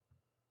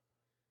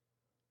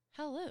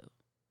Hello,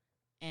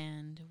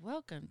 and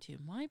welcome to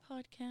my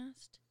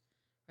podcast,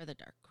 Where the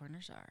Dark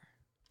Corners Are.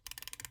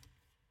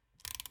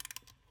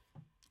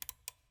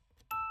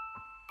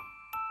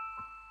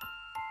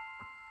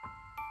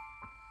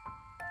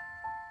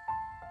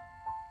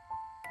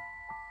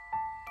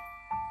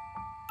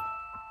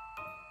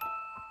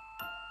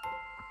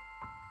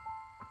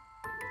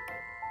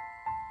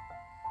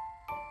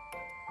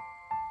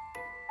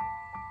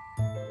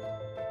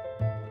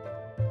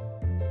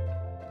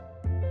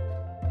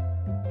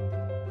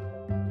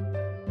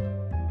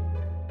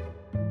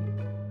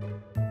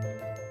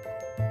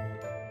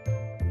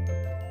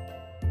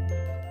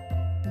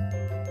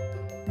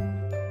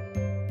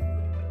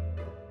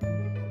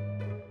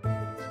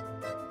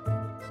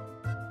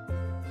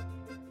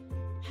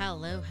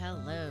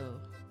 Hello.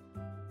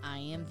 I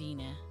am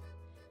Vina,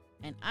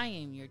 and I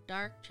am your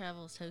Dark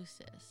Travels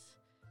hostess.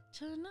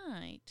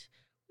 Tonight,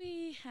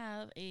 we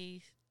have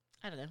a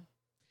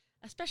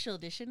special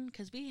edition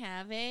because we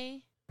have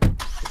a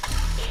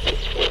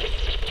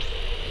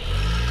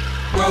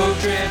road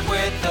trip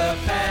with the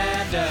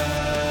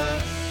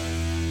panda.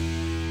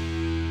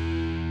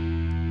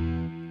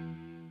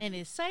 and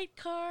his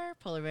sidecar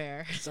polar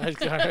bear.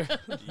 Sidecar.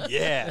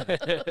 Yeah.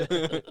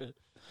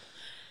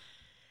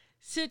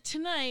 So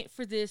tonight,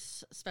 for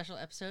this special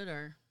episode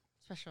or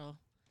special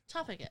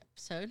topic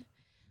episode,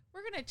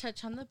 we're going to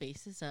touch on the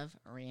basis of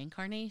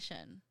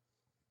reincarnation.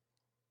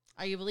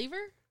 Are you a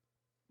believer?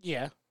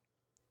 Yeah.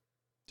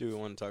 Do we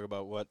want to talk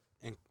about what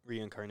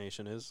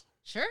reincarnation is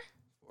Sure.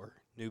 for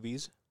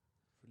newbies?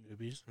 For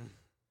newbies.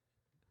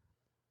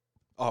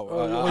 Oh,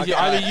 well, okay.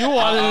 either you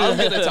want I'm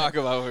to- going to talk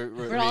about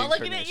We're all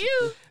looking at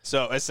you.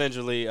 So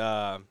essentially,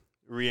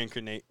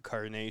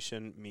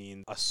 reincarnation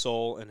means a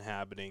soul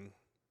inhabiting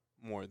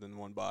more than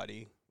one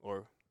body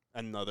or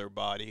another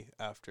body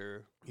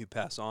after you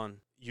pass on.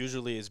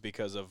 Usually is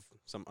because of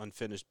some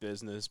unfinished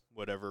business,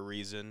 whatever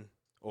reason,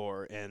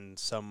 or in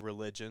some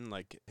religion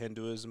like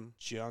Hinduism,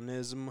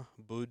 Jainism,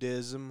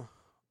 Buddhism,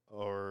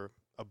 or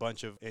a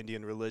bunch of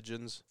Indian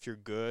religions. If you're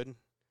good,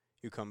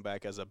 you come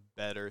back as a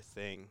better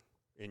thing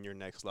in your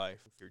next life.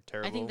 If you're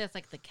terrible, I think that's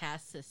like the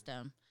caste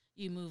system.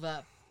 You move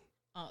up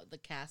the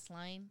caste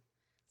line.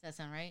 Does that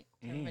sound right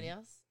to everybody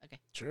else? Okay.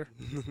 Sure.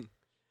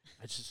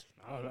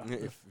 I don't know.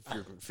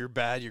 if you're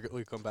bad, you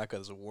come back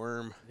as a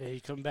worm. Yeah,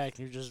 you come back and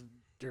you're just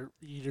dirt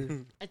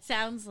eater. It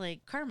sounds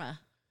like karma,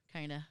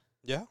 kind of.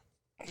 Yeah.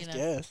 You know?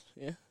 Yes.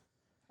 Yeah.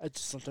 I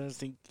just sometimes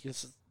think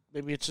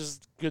maybe it's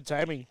just good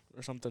timing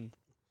or something.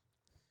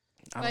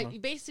 I don't But know.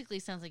 it basically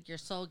sounds like your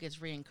soul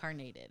gets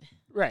reincarnated.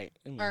 Right.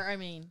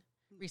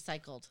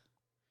 Recycled.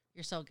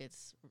 Your soul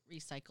gets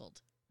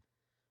recycled.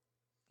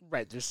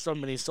 Right. There's so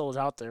many souls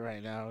out there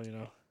right now, you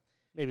know.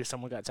 Maybe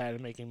someone got tired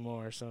of making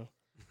more, so.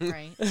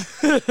 Right.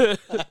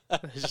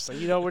 It's just like,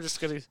 we're just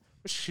going to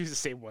choose the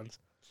same ones.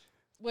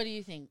 What do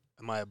you think?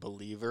 Am I a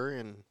believer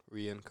in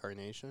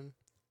reincarnation?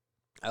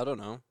 I don't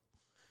know.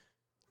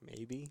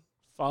 Maybe.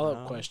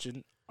 Follow-up No.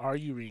 question. Are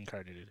you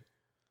reincarnated?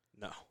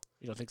 No.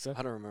 You don't think so?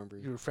 I don't remember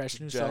You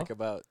refreshing yourself? jack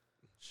about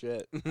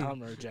shit. I don't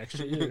remember jack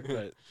shit either,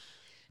 but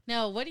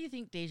Now, what do you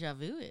think deja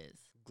vu is?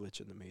 Glitch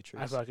in the I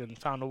matrix. fucking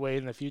found a way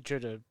in the future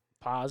to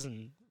pause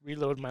and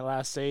reload my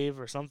last save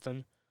or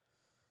something.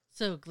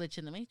 So, glitch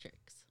in the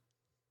matrix.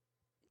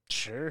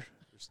 Sure.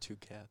 There's two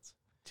cats.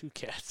 2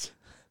 cats.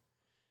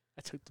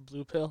 I took the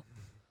blue pill.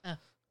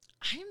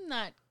 I'm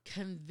not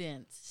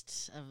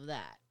convinced of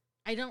that.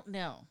 I don't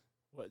know.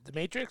 What, the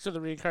Matrix or the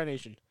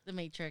reincarnation? The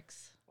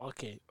Matrix.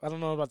 Okay, I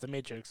don't know about the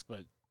Matrix,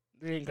 but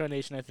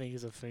reincarnation I think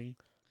is a thing.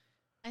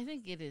 I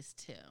think it is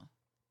too.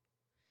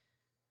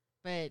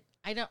 But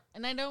I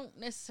don't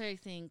necessarily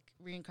think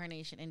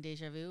reincarnation and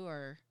deja vu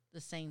are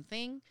the same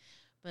thing,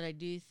 but I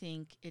do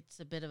think it's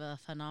a bit of a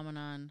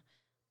phenomenon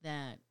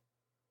that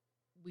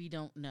we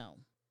don't know.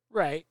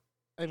 Right.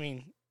 I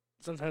mean,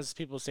 sometimes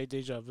people say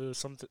deja vu.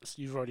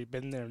 You've already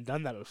been there and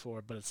done that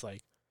before, but it's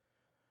like,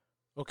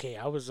 okay,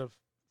 I was a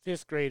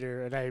 5th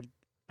grader and I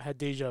had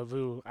deja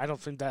vu. I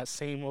don't think that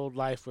same old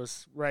life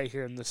was right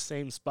here in the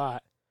same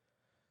spot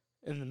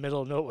in the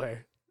middle of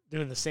nowhere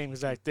doing the same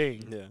exact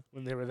thing Yeah.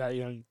 when they were that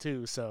young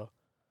too. So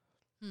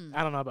Hmm.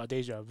 I don't know about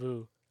deja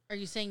vu. Are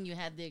you saying you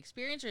had the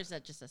experience, or is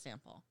that just a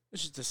sample?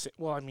 It's just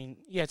well, I mean,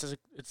 yeah,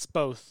 it's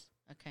both.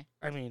 Okay.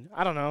 I mean,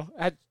 I don't know.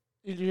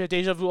 You had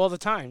deja vu all the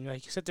time.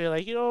 Like you sit there,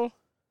 like I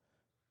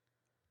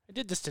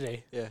did this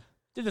today. Yeah.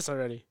 Did this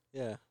already.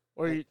 Yeah.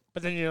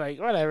 But then you're like,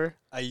 whatever.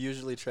 I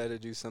usually try to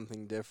do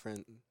something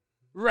different.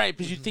 Right,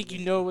 because you think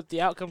you know what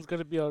the outcome's going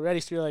to be already.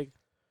 So you're like,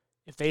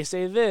 if they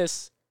say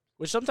this,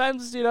 which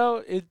sometimes,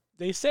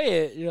 they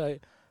say it, you're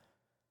like,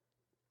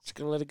 just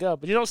going to let it go.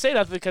 But you don't say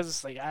nothing because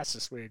it's like, that's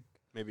just weird.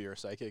 Maybe you're a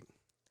psychic.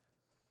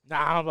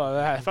 Nah, how about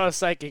that? If I was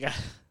psychic, I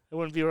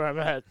wouldn't be where I'm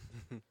at.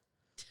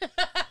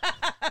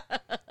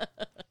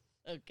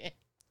 Okay.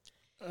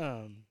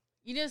 Um,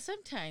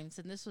 Sometimes,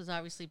 and this was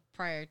obviously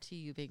prior to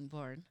you being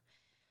born,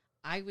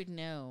 I would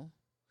know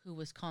who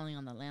was calling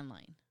on the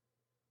landline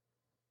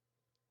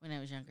when I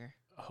was younger.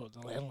 the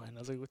landline. I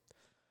was like, what?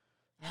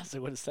 I was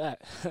like, what is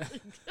that?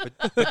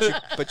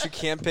 But you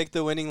can't pick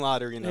the winning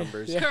lottery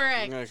numbers. Yeah.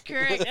 Correct.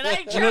 Correct. And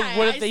I What tried. if,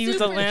 what if they use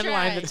the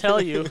landline to tell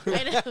you?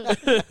 I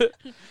know.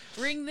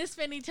 Ring this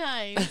many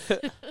times.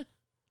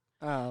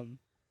 But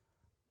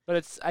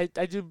it's I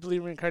do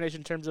believe reincarnation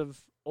in terms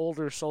of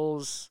older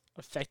souls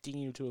affecting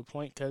you to a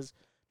point, because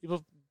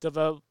people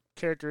develop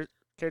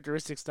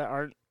characteristics that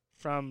aren't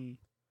from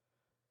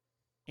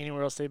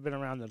anywhere else they've been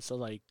around them. So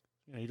like,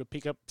 you know, you don't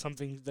pick up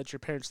something that your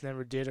parents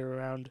never did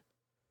around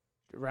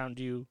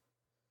you,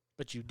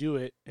 but you do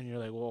it, and you're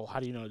like, well, how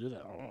do you know to do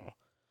that? Oh.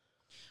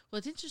 Well,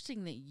 it's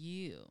interesting that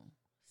you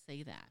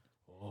say that.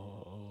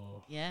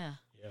 Oh. Yeah.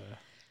 Yeah.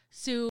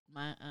 So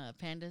my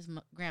Panda's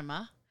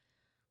grandma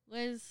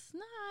was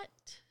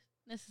not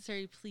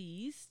necessarily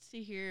pleased to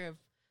hear of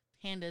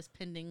Panda's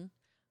pending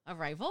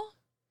arrival.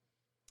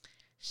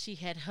 She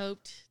had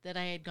hoped that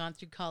I had gone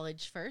through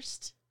college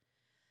first.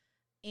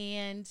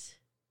 And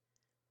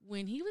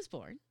when he was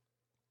born,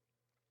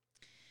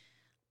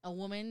 a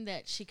woman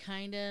that she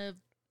kind of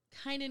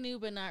knew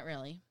but not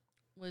really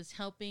was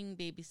helping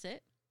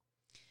babysit.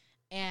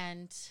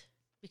 And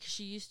because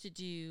she used to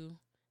do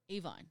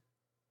Avon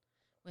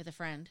with a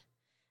friend.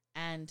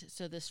 And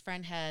so this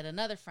friend had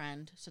another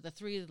friend. So the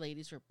three of the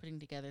ladies were putting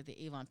together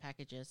the Avon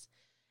packages.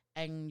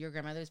 And your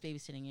grandmother was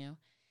babysitting you.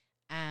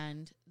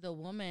 And the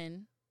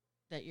woman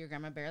that your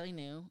grandma barely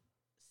knew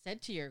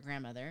said to your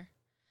grandmother,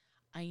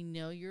 I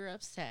know you're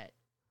upset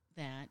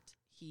that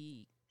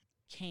he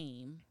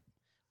came,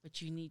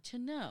 but you need to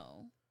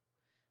know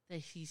that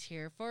he's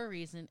here for a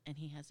reason and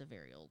he has a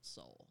very old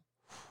soul.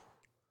 You're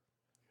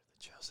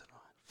the chosen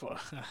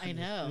one. I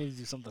know. I need to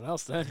do something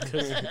else then.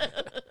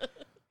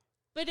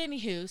 But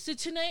anywho, so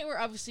tonight we're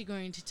obviously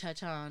going to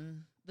touch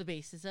on the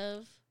basis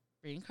of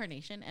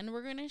reincarnation, and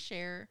we're going to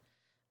share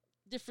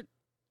different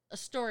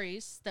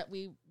stories that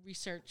we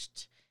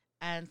researched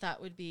and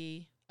thought would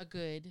be a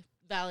good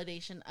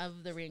validation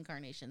of the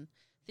reincarnation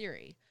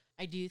theory.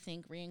 I do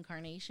think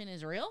reincarnation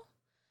is real.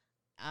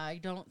 I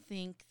don't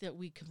think that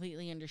we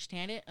completely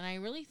understand it, and I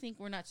really think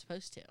we're not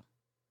supposed to,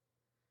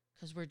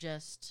 because we're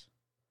just...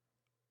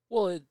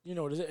 Well,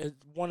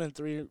 one in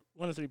three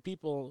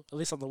people, at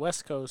least on the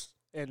West Coast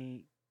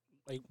and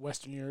like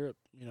Western Europe,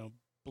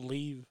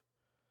 believe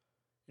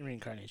in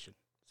reincarnation.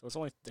 So it's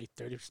only like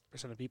 30%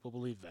 of people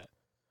believe that.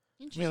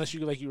 I mean, unless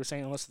you, like you were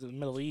saying, unless the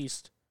Middle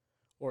East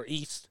or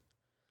East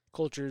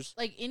cultures,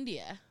 like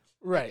India,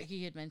 right? Like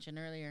you had mentioned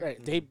earlier,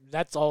 right?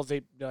 That's all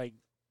they like.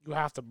 You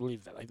have to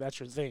believe that. Like that's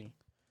your thing.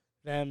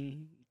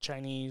 Them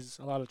Chinese,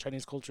 a lot of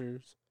Chinese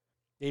cultures,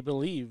 they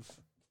believe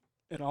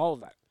in all of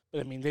that.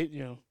 But I mean,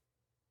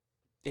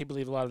 they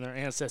believe a lot in their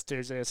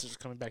ancestors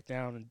coming back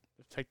down and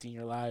affecting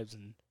your lives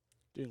and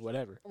doing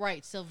whatever.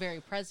 Right, still very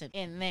present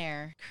in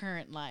their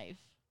current life.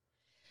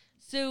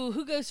 So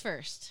who goes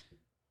first?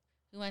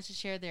 Who wants to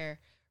share their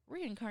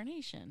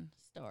reincarnation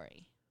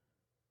story?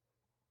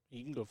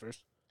 You can go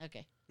first.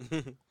 Okay.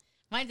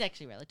 Mine's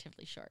actually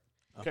relatively short.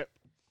 Okay.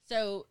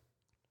 So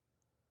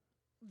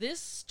this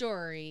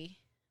story,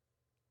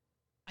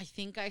 I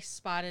think I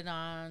spotted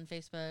on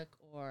Facebook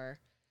or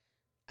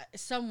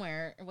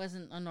somewhere. It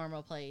wasn't a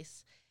normal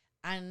place.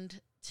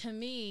 And to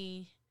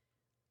me,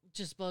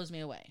 just blows me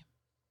away.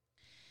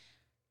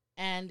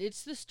 And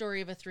it's the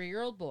story of a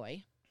 3-year-old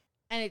boy.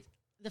 And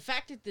the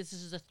fact that this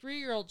is a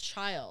 3-year-old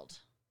child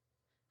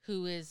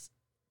who is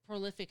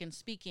prolific in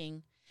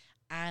speaking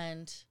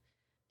and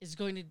is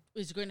going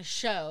to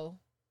show,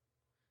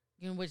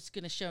 what's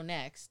going to show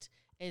next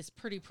is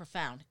pretty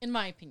profound, in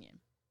my opinion.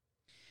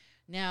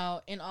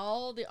 Now, in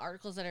all the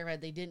articles that I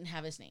read, they didn't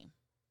have his name.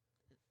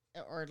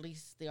 Or at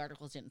least the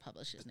articles didn't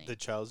publish his name. The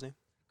child's name?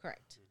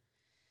 Correct.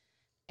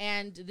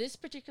 And this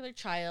particular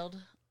child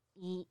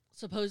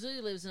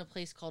supposedly lives in a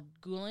place called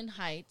Golan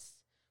Heights,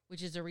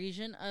 which is a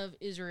region of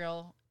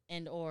Israel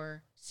and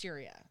or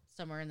Syria,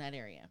 somewhere in that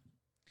area.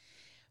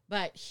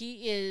 But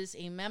he is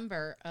a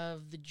member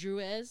of the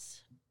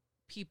Druze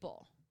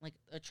people, like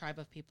a tribe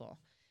of people.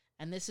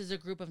 And this is a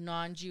group of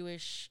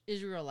non-Jewish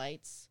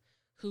Israelites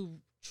who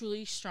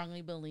truly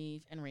strongly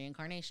believe in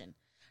reincarnation.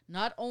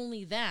 Not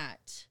only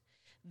that,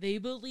 they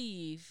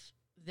believe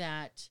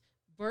that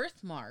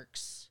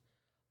birthmarks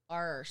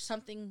are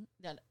something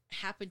that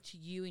happened to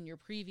you in your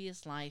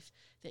previous life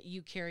that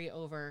you carry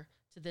over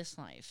to this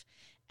life.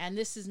 And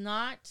this is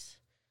not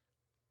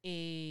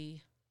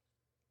a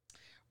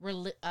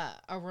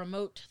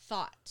remote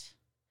thought.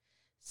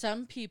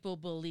 Some people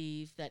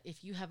believe that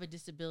if you have a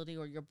disability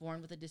or you're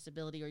born with a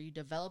disability or you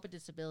develop a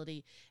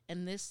disability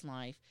in this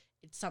life,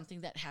 it's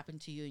something that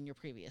happened to you in your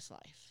previous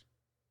life.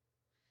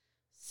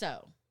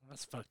 So.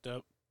 That's fucked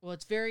up. Well,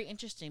 it's very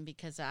interesting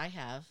because I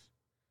have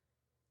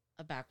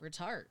a backwards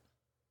heart.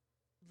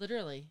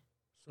 Literally.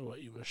 So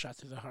what, you were shot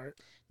through the heart?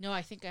 No,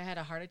 I think I had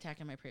a heart attack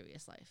in my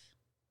previous life.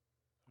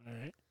 All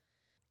right.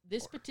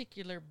 This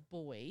particular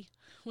boy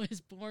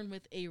was born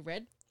with a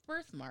red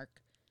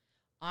birthmark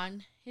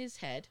on his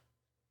head.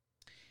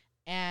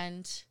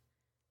 And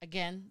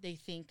again, they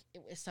think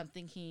it was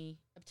something he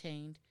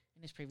obtained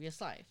in his previous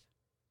life.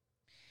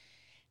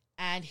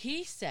 And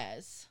he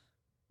says,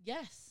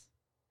 yes,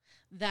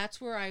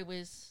 that's where I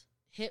was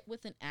hit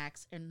with an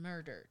axe and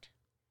murdered.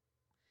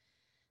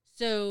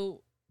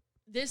 So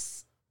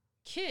this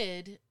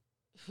kid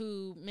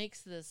who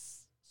makes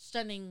this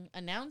stunning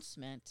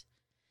announcement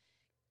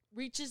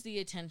reaches the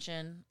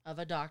attention of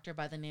a doctor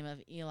by the name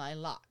of Eli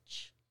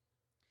Lotch.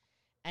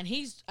 And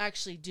he's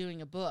actually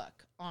doing a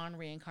book on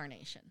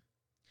reincarnation.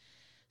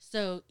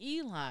 So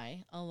Eli,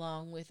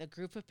 along with a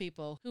group of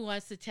people who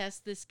wants to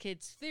test this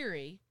kid's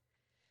theory,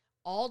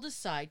 all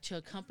decide to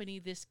accompany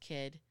this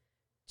kid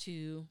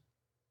to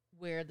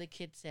where the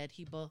kid said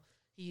he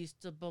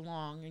used to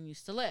belong and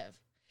used to live.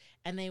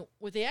 And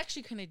what they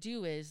actually kind of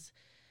do is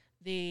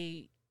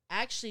they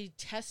actually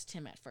test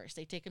him at first.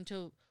 They take him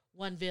to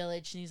one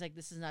village and he's like,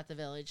 this is not the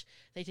village.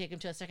 They take him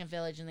to a second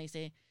village and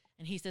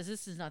he says,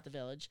 this is not the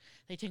village.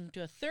 They take him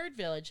to a third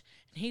village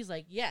and he's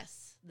like,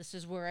 yes, this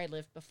is where I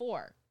lived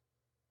before.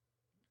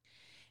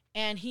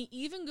 And he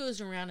even goes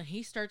around and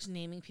he starts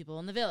naming people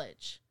in the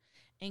village,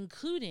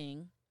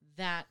 including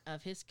that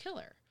of his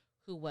killer,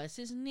 who was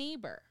his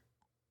neighbor.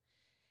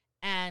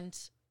 And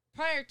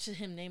prior to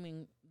him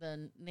naming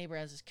the neighbor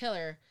as his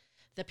killer,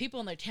 the people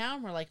in the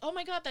town were like, oh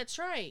my God, that's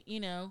right,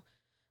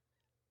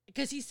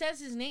 because he says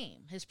his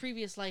name, his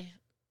previous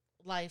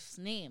life's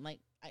name. Like,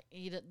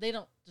 they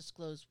don't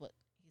disclose what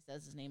he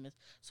says his name is.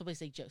 So we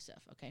say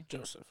Joseph, okay?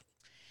 Joseph.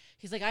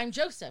 He's like, I'm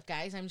Joseph,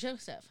 guys, I'm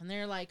Joseph. And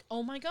they're like,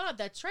 oh my God,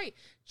 that's right.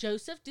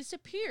 Joseph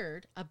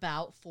disappeared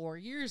about 4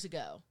 years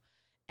ago.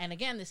 And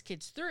again, this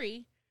kid's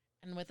 3,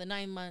 and with a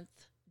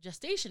 9-month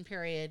gestation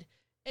period,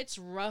 it's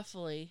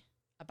roughly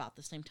about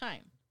the same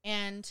time.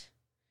 And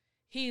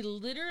he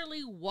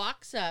literally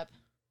walks up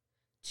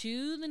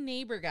to the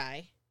neighbor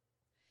guy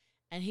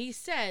and he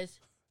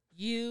says,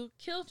 you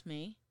killed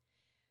me.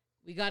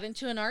 We got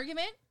into an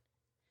argument.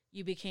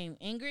 You became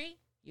angry.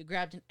 You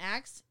grabbed an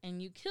axe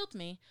and you killed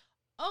me.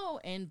 Oh,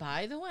 and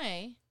by the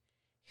way,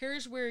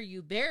 here's where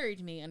you buried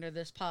me under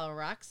this pile of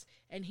rocks.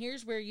 And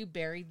here's where you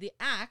buried the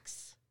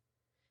axe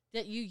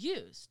that you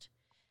used.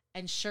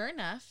 And sure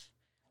enough,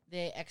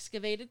 they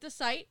excavated the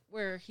site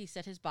where he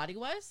said his body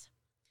was.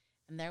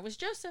 And there was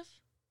Joseph.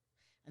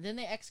 And then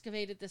they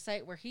excavated the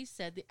site where he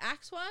said the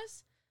axe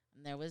was.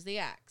 And there was the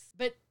axe.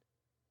 But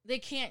they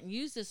can't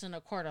use this in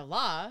a court of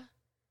law,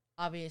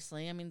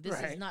 obviously. I mean,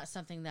 this is not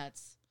something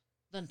that's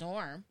the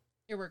norm,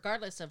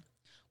 regardless of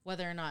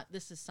whether or not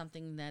this is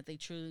something that they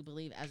truly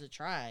believe as a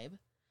tribe.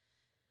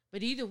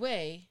 But either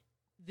way,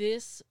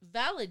 this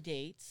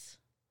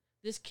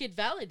kid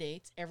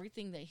validates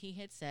everything that he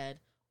had said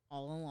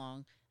all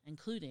along,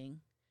 including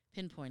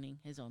pinpointing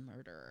his own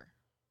murderer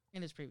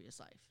in his previous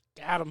life.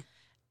 Got him.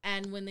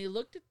 And when they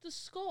looked at the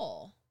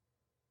skull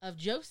of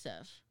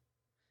Joseph,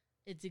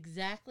 it's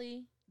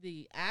exactly,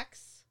 the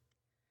axe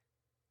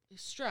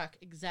struck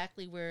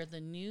exactly where the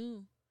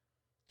new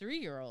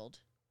 3-year-old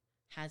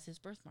has his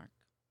birthmark.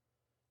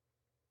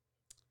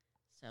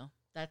 So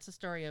that's the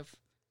story of,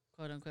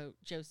 quote unquote,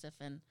 Joseph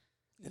and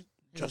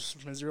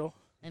Joseph from Israel.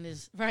 And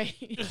his, right.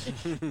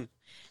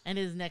 And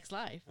his next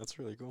life. That's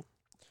really cool.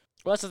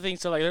 Well, that's the thing.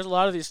 So, like, there's a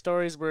lot of these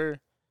stories where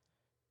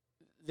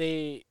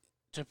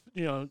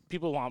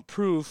people want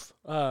proof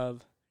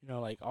of,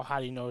 like, oh, how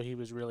do you know he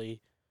was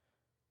really,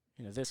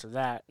 this or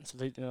that? And so,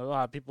 a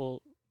lot of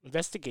people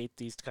investigate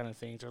these kind of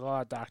things. There's a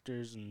lot of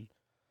doctors and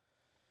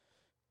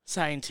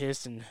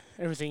scientists and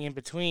everything in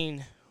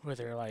between where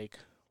they're like,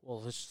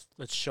 well,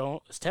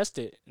 let's test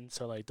it. And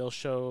so, like, they'll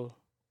show,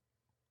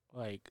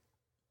 like,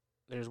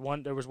 there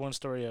was one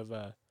story of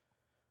a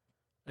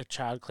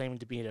child claiming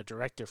to be a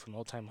director from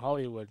old time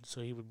Hollywood.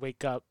 So he would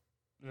wake up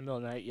in the middle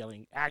of the night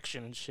yelling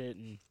action and shit,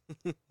 and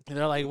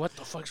they're like, "What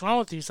the fuck's wrong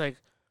with you?" He's like,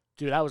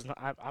 "Dude,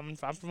 I'm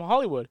from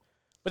Hollywood,"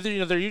 but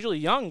they're usually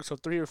young, so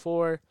 3 or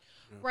 4.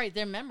 Right,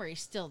 their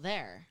memory's still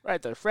there.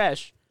 Right, they're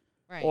fresh.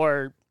 Right,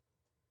 or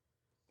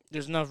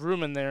there's enough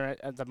room in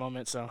there at the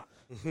moment, so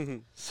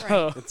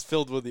Right. It's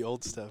filled with the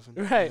old stuff.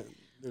 And Right.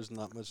 There's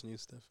not much new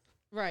stuff.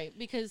 Right,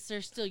 because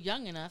they're still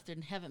young enough, they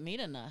haven't made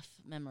enough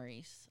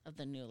memories of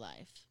the new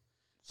life.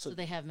 So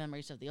they have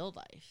memories of the old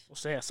life. Well,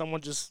 so yeah,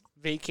 someone just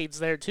vacates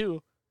there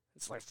too.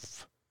 It's like,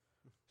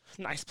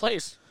 nice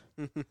place.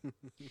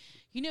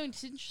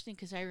 It's interesting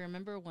because I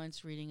remember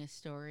once reading a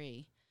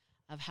story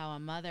of how a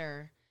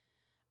mother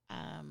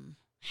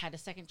had a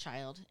second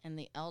child, and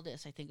the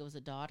eldest, I think it was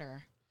a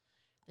daughter,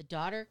 the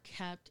daughter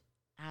kept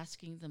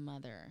asking the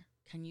mother,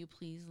 can you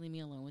please leave me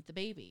alone with the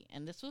baby?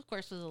 And this, of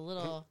course, was a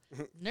little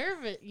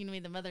nervous,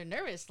 made the mother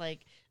nervous.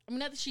 Like, I mean,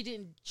 not that she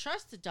didn't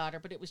trust the daughter,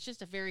 but it was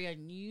just a very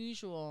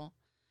unusual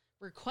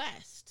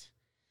request.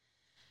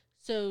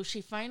 So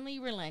she finally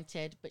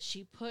relented, but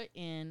she put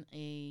in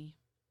a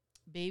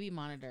baby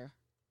monitor,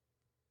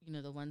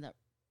 the one that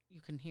you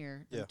can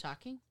hear them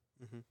talking.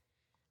 Mm-hmm.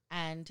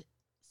 And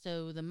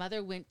so the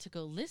mother went to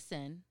go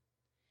listen,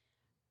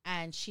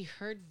 and she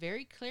heard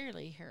very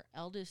clearly her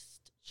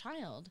eldest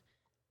child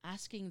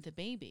asking the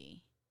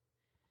baby,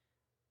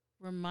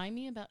 remind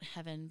me about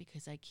heaven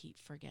because I keep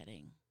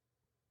forgetting.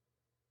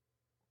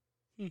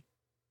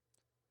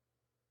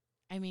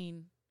 I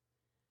mean,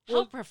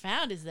 how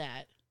profound is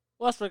that?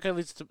 Well, that's what kind of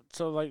leads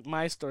to, like,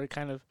 my story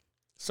kind of.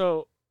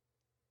 So,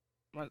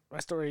 my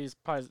story is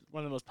probably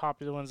one of the most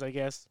popular ones, I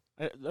guess.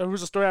 There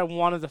was a story I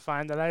wanted to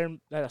find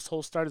that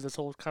started this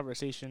whole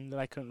conversation that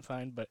I couldn't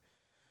find, but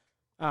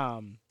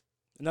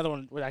another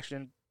one would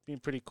actually be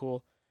pretty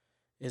cool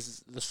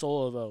is the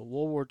soul of a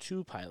World War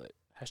II pilot.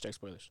 Hashtag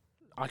spoilers.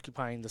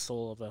 Occupying the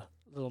soul of a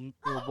little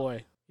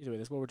boy. Either way,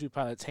 this World War II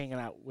pilot's hanging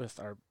out with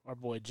our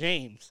boy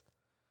James.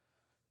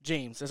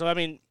 And so, I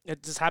mean,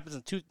 it just happens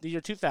in the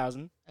year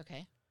 2000.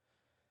 Okay.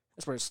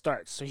 That's where it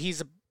starts. So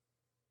he's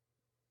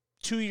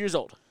 2 years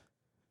old.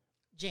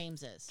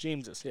 James is.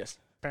 Yes.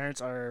 Parents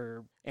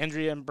are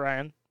Andrea and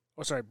Brian.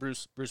 Oh, sorry,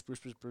 Bruce.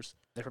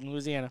 They're from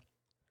Louisiana.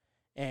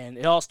 And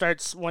it all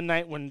starts one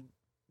night when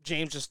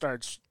James just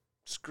starts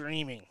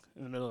screaming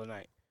in the middle of the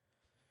night.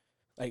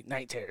 Like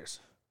night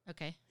terrors.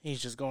 Okay.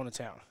 He's just going to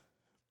town.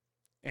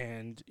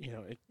 And,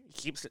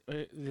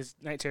 these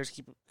night terrors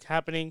keep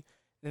happening.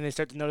 Then they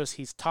start to notice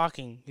he's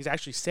talking. He's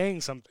actually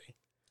saying something.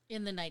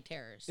 In the night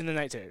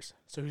terrors.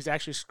 So he's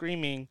actually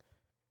screaming,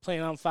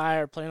 playing on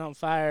fire.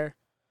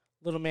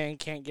 Little man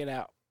can't get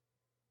out.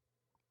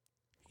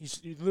 He's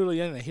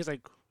literally in there.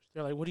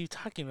 They're like, what are you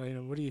talking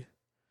about? What are you?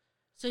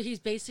 So he's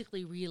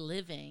basically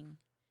reliving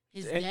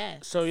his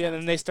death. So yeah,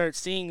 then they start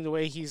seeing the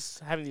way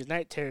he's having these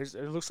night terrors.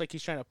 It looks like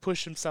he's trying to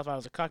push himself out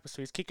of the cockpit.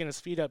 So he's kicking his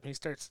feet up and he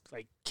starts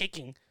like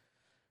kicking,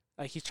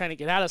 like he's trying to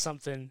get out of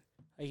something.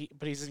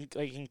 But he's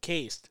like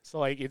encased. So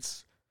like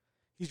he's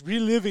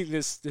reliving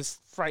this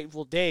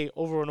frightful day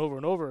over and over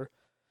and over.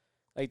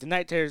 Like the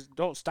night terrors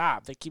don't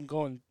stop. They keep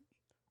going.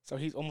 So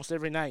he's almost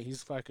every night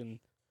he's fucking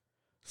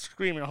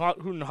screaming,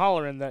 hooting, and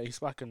hollering that he's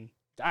fucking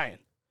dying.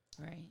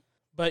 Right.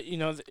 But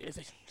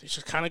they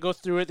just kind of go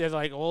through it. They're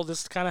like, "Oh,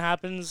 this kind of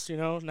happens."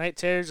 Night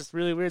terrors. It's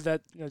really weird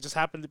that it just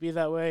happened to be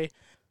that way.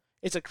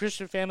 It's a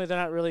Christian family. They're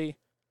not really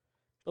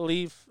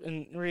believe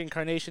in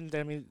reincarnation.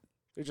 I mean,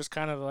 they're just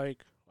kind of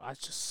like,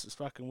 it's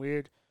fucking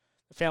weird.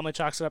 The family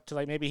chalks it up to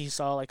like maybe he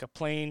saw like a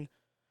plane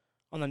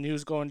on the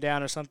news going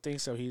down or something,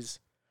 so he's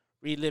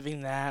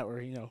reliving that,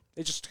 or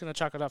they just gonna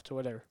chalk it up to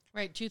whatever.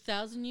 Right,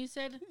 2000 you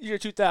said? Year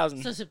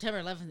 2000. So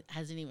September 11th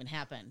hasn't even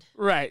happened.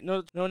 Right,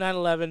 no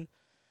 9/11.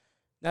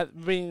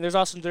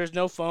 There's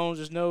no phones,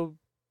 there's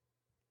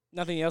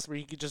nothing else where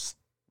you could just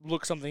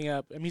look something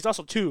up. I mean, he's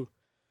also 2.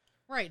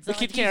 Right, The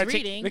kid can't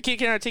reading. The kid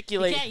can't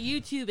articulate. He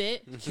can't YouTube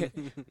it.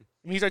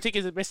 He's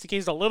articulating the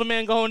case the little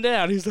man going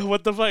down. He's like,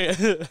 what the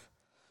fuck?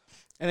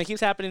 And it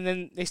keeps happening.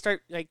 Then they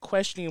start like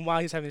questioning him while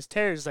he's having his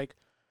terrors. Like,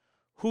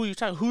 who are you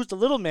talking? Who's the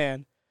little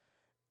man?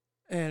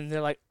 And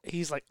they're like,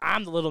 he's like,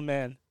 I'm the little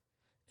man.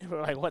 And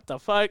we're like, what the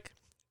fuck?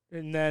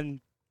 And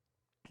then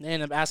they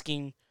end up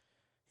asking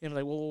him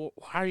like, well,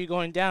 how are you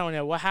going down?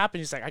 And what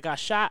happened? He's like, I got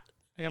shot.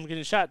 And I'm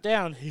getting shot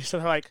down. So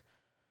they're like,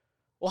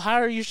 well, how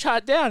are you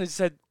shot down? He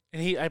said,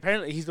 and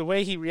he's the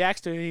way he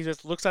reacts to it. He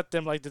just looks at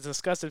them like the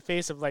disgusted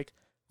face of like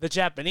the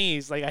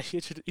Japanese. Like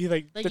you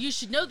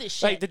should know this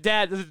shit. Like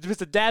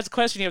the dad's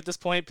questioning at this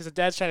point because the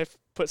dad's trying to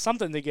put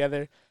something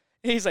together.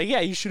 And he's like, yeah,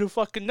 you should have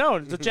fucking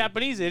known. The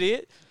Japanese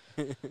idiot.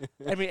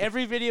 I mean,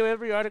 every video,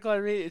 every article I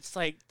read, it's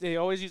like they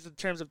always use the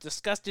terms of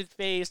disgusted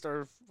face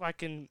or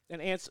fucking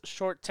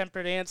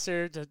short-tempered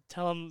answer to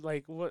tell them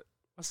like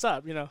what's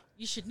up,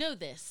 You should know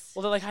this.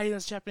 Well, they're like, how do you know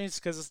it's Japanese?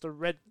 Because it's the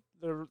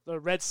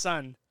red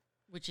sun.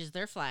 Which is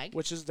their flag.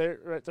 Which is their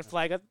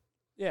flag.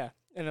 Yeah.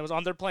 And it was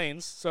on their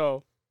planes.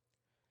 So,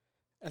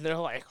 and they're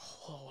like,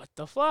 oh, what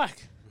the fuck?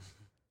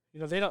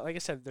 They don't, like I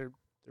said, they're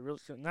really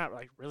not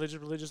like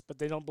religious, but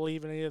they don't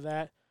believe in any of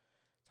that.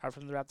 It's hard for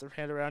them to wrap their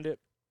hand around it.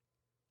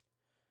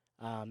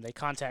 They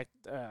contact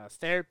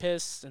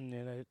therapists, and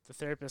the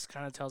therapist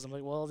kind of tells them,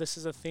 like, well, this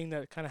is a thing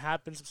that kind of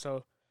happens.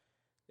 So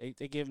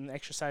they give them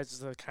exercises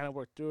to kind of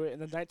work through it.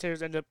 And the night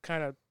terrors end up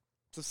kind of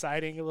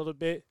subsiding a little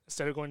bit.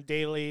 Instead of going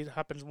daily, it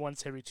happens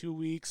once every 2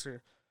 weeks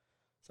or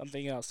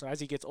something else. So as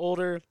he gets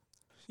older,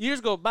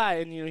 years go by,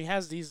 and he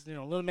has these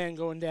little man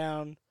going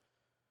down,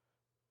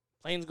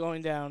 planes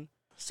going down.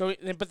 So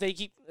but they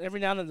keep every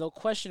now and then they'll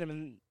question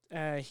him,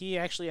 and he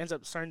actually ends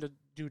up starting to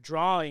do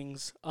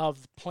drawings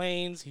of the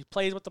planes. He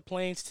plays with the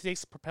planes. He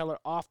takes the propeller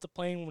off the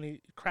plane when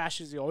he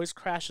crashes. He always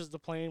crashes the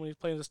plane when he's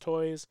playing with his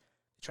toys.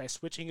 He tries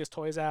switching his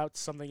toys out to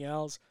something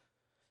else,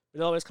 but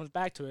it always comes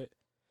back to it.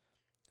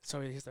 So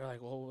they're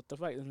like, well, what the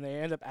fuck? And they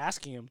end up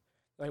asking him,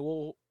 like,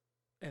 well,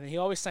 and he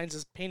always signs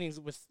his paintings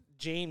with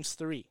James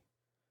 3.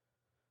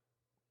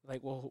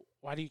 Like, well,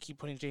 why do you keep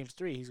putting James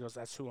 3? He goes,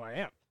 that's who I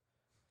am.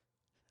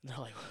 And they're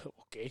like,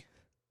 okay.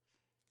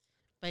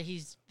 But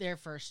he's their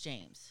first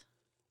James.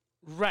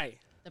 Right.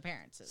 The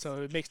parents.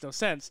 So it makes no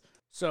sense.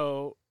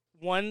 So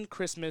one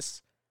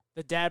Christmas,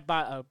 the dad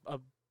bought a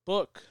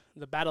book,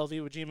 The Battle of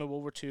Iwo Jima,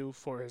 World War II,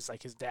 for his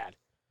dad.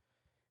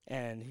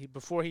 And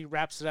before he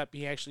wraps it up,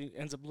 he actually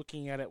ends up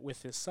looking at it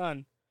with his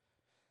son.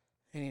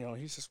 And,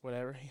 he's just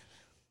whatever.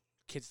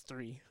 Kid's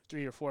 3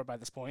 or 4 by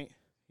this point.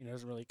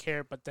 Doesn't really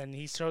care. But then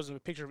he shows him a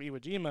picture of Iwo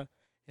Jima,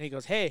 and he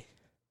goes, hey,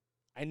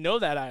 I know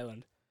that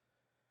island.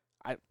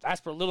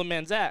 That's where little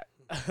man's at.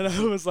 And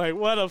I was like,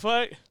 what the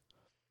fuck?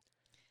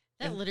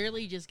 That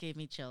literally just gave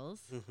me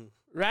chills.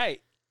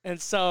 Right. And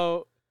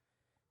so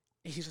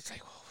he's just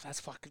like, oh, that's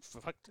fucking.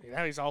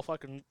 Now he's all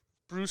fucking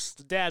Bruce,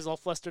 the dad's all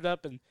flustered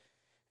up, and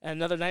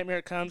another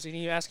nightmare comes, and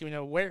you ask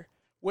him,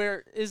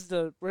 where's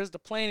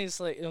the plane? He's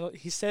like,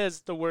 he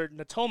says the word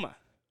Natoma,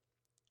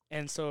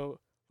 and so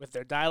with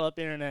their dial-up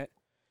internet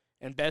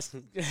and best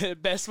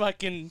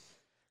fucking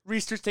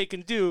research they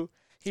can do,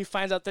 he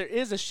finds out there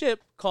is a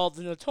ship called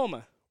the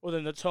Natoma or the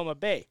Natoma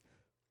Bay,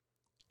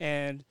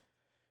 and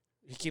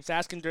he keeps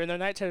asking during their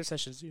night terror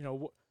sessions,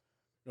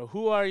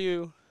 who are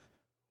you?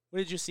 What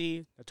did you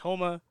see?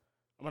 Natoma.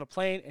 I'm on a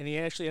plane, and he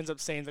actually ends up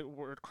saying the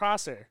word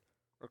Crosshair.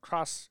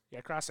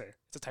 Crosshair.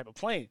 It's a type of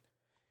plane.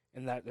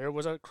 And that there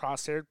was a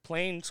Crosshair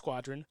plane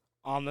squadron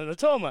on the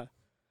Natoma.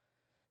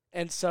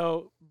 And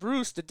so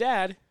Bruce, the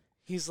dad,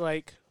 he's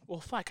like, well,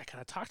 fuck, I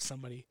gotta talk to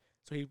somebody.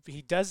 So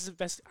he does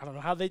I don't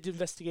know how they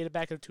investigated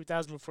back in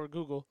 2000 before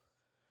Google,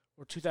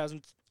 or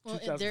 2000.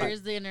 Well, there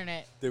is the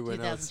internet. They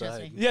went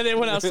outside. Yeah, they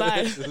went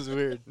outside. It was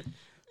weird.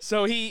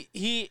 So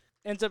he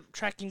ends up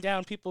tracking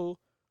down people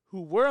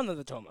who were on the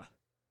Natoma.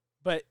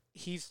 But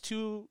he's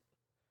too,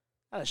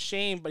 not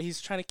ashamed, but he's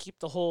trying to keep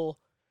the whole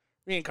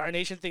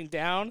reincarnation thing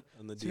down.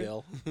 On the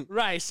DL.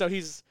 Right, so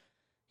he's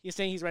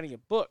saying he's writing a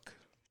book.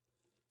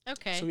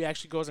 Okay. So he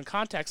actually goes and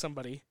contacts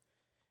somebody,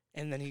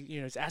 and then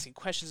he's asking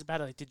questions about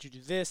it, like, did you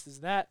do this,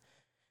 that?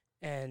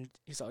 And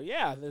he's like,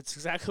 yeah, that's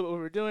exactly what we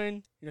were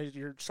doing.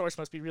 Your source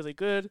must be really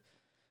good,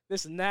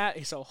 this and that.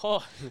 He's like,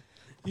 oh,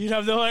 you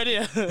have no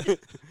idea.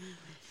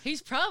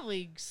 He's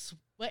probably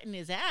sweating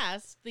his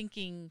ass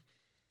thinking,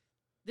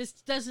 this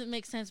doesn't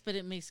make sense, but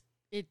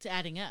it's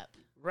adding up.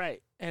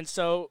 Right. And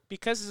so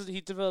because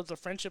he develops a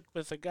friendship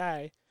with a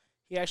guy,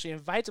 he actually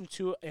invites him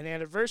to an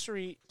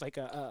anniversary, like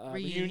a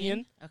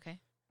reunion Okay.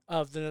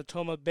 of the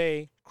Natoma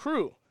Bay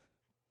crew.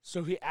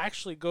 So he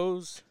actually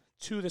goes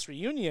to this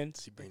reunion.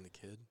 Does he bring the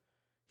kid?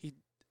 He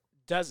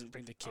doesn't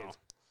bring the kid. Oh.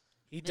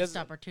 He Missed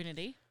doesn't.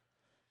 opportunity.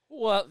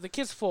 Well, the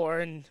kid's 4,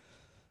 and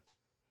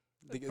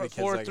The kid's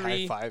 4, like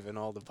 3. high-fiving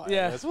all the pilots.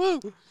 Yeah. Woo!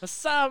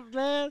 What's up,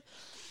 man?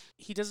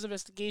 He does an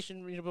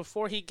investigation,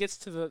 before he gets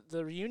to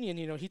the reunion,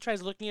 he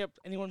tries looking up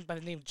anyone by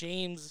the name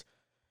James,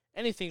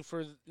 anything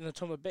for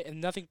Natoma Bay,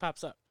 and nothing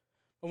pops up.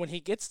 But when he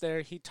gets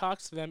there, he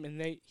talks to them,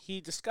 and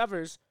he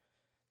discovers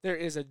there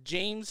is a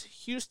James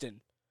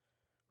Houston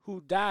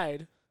who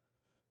died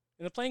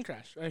in a plane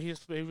crash. He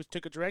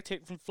took a direct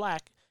hit from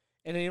flak,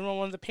 and even on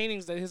one of the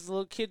paintings that his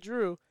little kid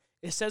drew,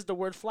 it says the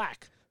word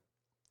flak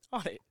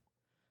on it,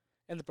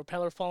 and the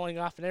propeller falling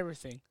off and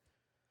everything.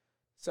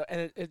 So,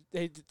 and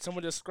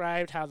someone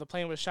described how the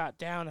plane was shot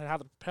down and how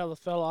the propeller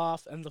fell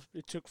off and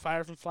it took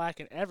fire from flak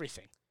and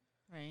everything.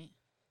 Right.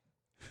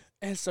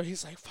 And so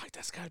he's like, fuck,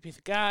 that's got to be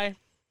the guy.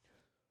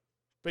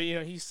 But,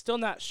 he's still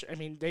not sure. I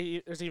mean,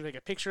 there's even like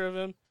a picture of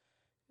him.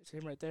 It's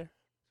him right there.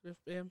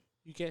 Him.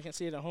 You can't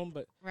see it at home,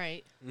 but.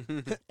 Right.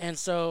 And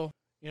so,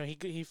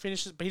 he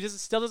finishes, but he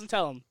still doesn't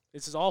tell him.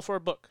 This is all for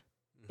a book.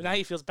 But now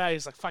he feels bad.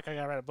 He's like, fuck, I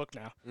got to write a book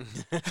now.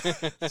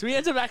 So he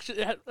ends up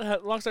actually,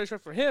 long story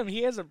short for him,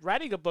 he ends up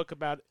writing a book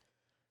about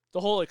the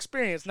whole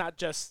experience, not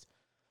just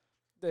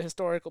the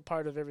historical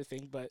part of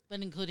everything, but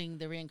including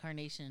the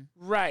reincarnation.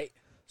 right.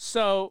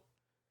 So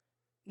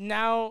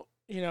now,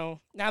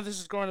 now this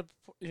is growing up,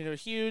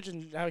 huge,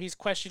 and now he's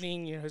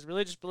questioning, his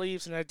religious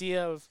beliefs and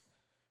idea of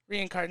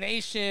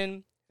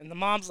reincarnation, and the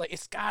mom's like,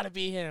 it's got to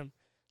be him.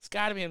 It's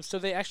got to be him. So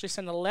they actually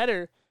send a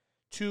letter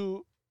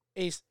to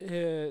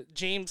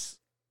James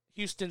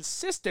Houston's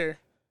sister,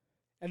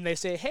 and they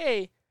say,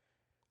 hey,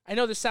 I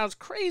know this sounds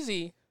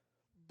crazy,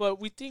 but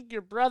we think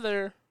your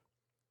brother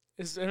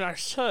is in our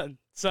son.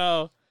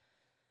 So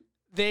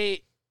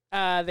the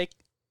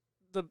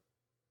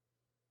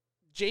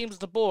James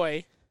the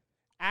boy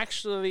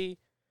actually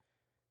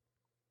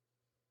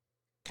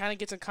kind of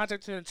gets in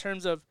contact with her in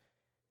terms of,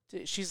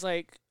 she's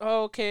like,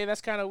 oh, okay,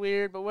 that's kind of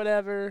weird, but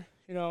whatever,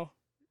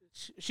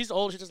 she's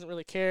old, she doesn't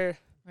really care.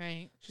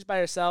 Right. She's by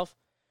herself.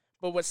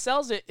 But what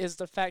sells it is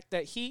the fact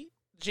that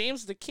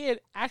James the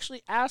kid,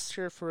 actually asked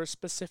her for a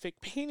specific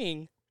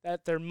painting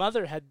that their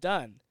mother had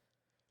done.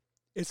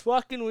 It's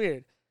fucking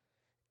weird.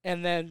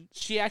 And then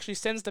she actually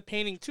sends the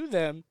painting to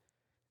them,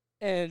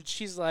 and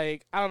she's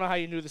like, I don't know how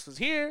you knew this was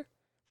here,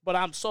 but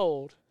I'm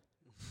sold.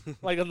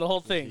 Like, on the whole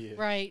thing. Yeah.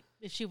 Right.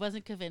 If she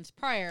wasn't convinced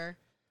prior,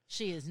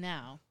 she is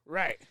now.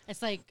 Right.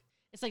 It's like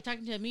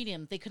talking to a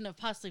medium. They couldn't have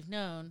possibly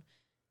known,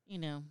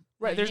 Right.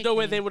 my There's no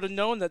way they nickname. would have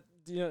known that,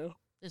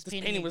 This this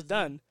painting was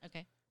done.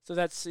 Okay. So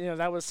that's,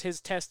 that was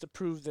his test to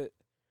prove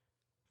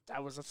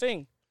that was a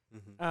thing.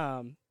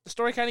 Mm-hmm. The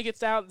story kind of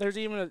gets out. There's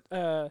even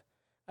a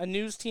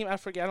news team. I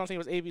forget. I don't think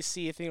it was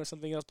ABC. I think it was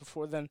something else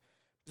before then.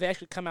 They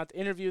actually come out to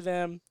interview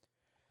them,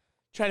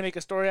 try to make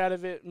a story out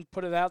of it and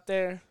put it out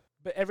there.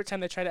 But every time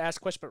they try to ask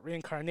questions about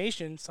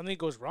reincarnation, something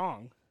goes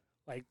wrong.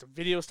 Like, the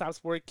video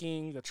stops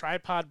working, the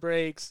tripod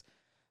breaks,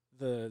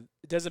 it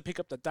doesn't pick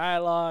up the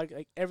dialogue.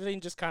 Like,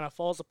 everything just kind of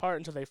falls apart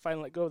until they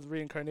finally let go of the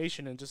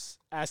reincarnation and just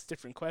ask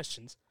different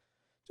questions.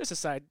 Just a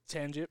side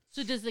tangent.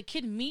 So does the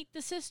kid meet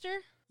the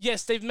sister?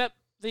 Yes, they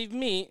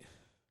meet,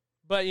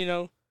 but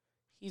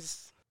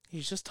he's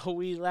just a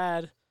wee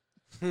lad.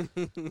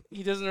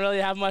 He doesn't really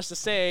have much to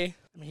say.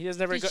 I mean, he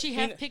doesn't ever Did go. she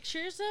have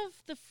pictures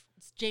of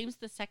James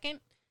the Second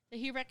that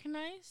he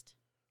recognized?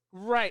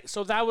 Right.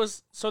 So that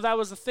was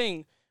the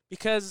thing,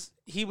 because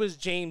he was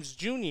James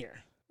Jr.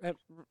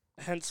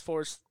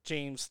 Henceforth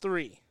James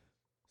 3,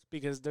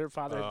 because their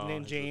father had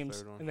named he's the James,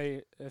 third one.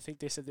 and I think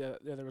they said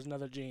there was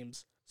another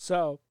James.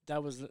 So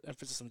that was the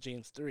emphasis on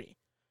James 3.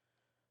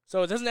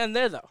 So it doesn't end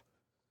there though.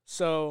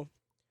 So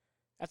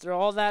after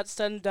all that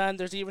said and done,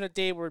 there's even a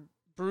day where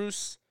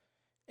Bruce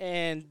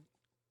and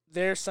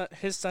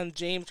his son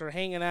James are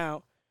hanging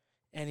out,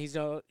 and he's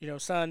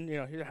son,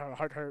 he's having a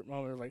heart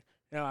moment, like,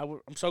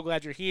 I'm so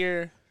glad you're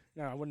here.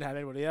 I wouldn't have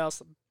anybody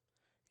else.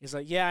 He's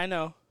like, yeah, I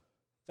know.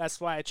 That's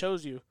why I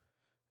chose you.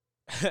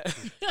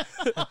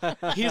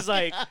 He's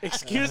like,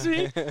 excuse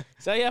me?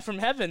 So yeah, from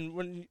heaven,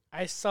 when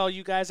I saw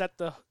you guys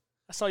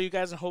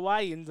in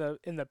Hawaii in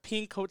the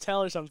Pink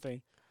Hotel or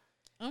something.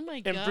 Oh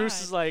my god. And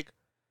Bruce is like,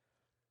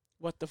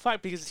 what the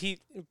fuck? Because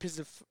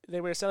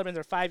they were celebrating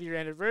their 5-year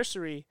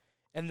anniversary,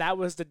 and that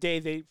was the day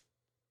they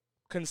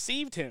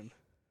conceived him.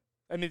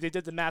 I mean, they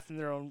did the math in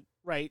their own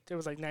right. It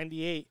was like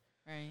 98.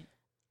 Right.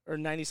 Or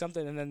 90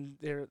 something, and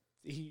then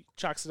he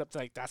chalks it up to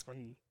like that's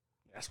when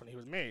he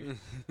was married.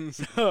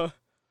 So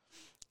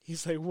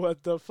he's like,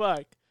 what the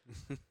fuck?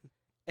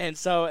 And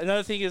so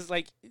another thing is,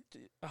 like,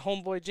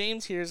 homeboy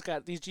James here's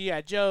got these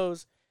G.I.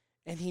 Joes,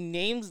 and he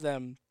names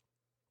them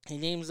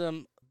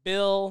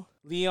Bill,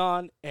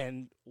 Leon,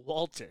 and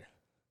Walter.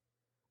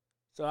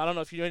 So I don't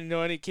know if you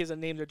know any kids that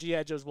named their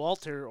G.I. Joes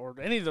Walter or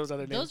any of those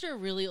other names. Those are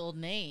really old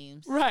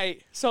names.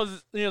 Right. So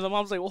the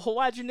mom's like, well,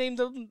 why'd you name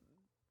them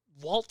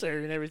Walter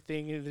and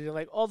everything? And they're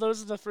like, oh,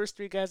 those are the first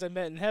 3 guys I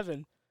met in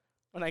heaven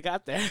when I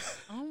got there.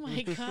 Oh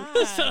my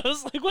god. So I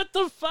was like, what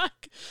the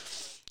fuck?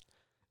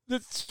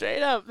 That's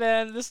straight up,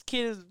 man. This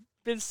kid has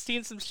been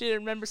seeing some shit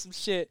and remembers some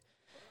shit.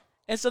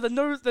 And so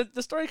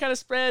the story kind of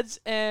spreads,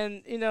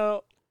 and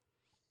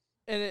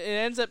and it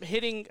ends up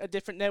hitting a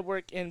different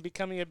network and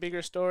becoming a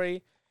bigger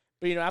story.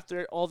 But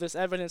after all this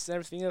evidence and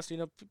everything else,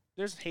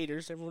 there's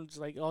haters. Everyone's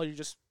like, oh, you're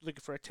just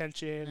looking for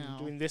attention and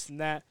doing this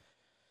and that.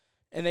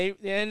 And they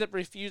end up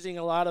refusing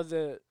a lot of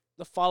the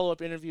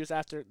follow-up interviews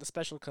after the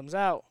special comes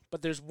out.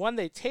 But there's one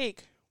they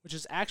take, which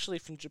is actually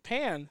from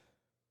Japan,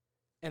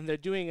 and they're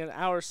doing an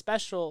hour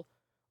special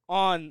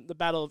on the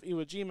Battle of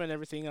Iwo Jima and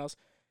everything else.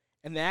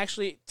 And they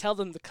actually tell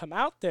them to come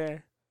out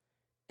there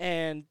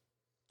and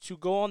to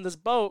go on this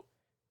boat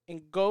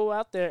and go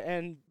out there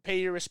and pay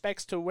your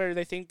respects to where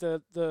they think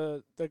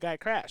the guy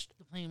crashed.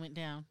 The plane went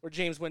down. Where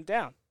James went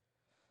down.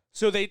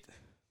 So they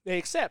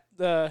accept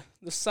the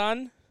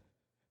son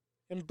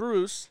and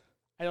Bruce.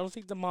 I don't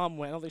think the mom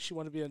went. I don't think she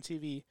wanted to be on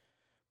TV.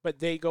 But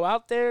they go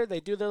out there, they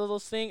do their little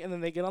thing, and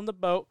then they get on the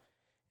boat,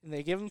 and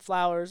they give him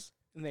flowers,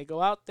 and they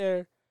go out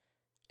there,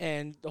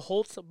 and the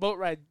whole boat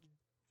ride,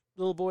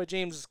 little boy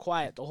James is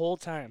quiet the whole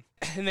time.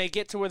 And they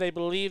get to where they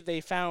believe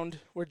they found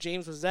where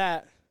James was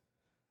at,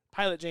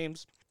 Pilot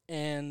James,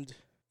 and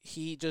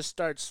he just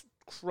starts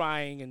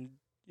crying and,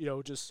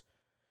 just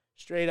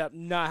straight up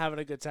not having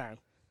a good time.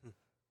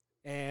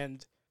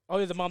 And, oh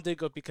yeah, the mom did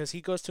go, because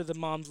he goes to the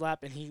mom's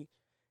lap, and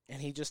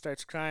he just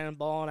starts crying and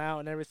bawling out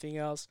and everything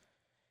else.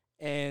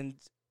 And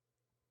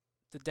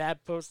the dad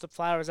puts the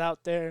flowers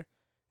out there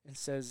and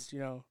says,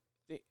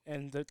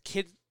 and the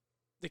kid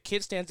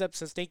stands up and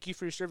says, thank you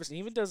for your service. And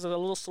even does a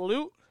little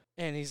salute.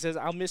 And he says,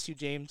 I'll miss you,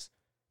 James.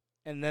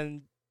 And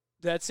then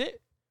that's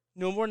it.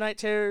 No more night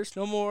terrors.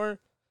 No more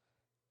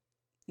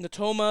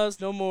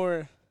Natomas. No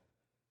more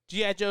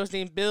G.I. Joes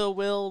named Bill,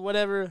 Will,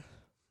 whatever.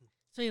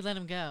 So you let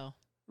him go.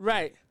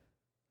 Right.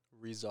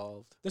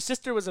 Resolved. The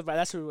sister was invited.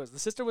 That's who it was. The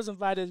sister was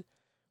invited,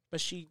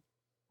 but she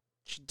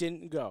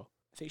didn't go.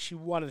 I think she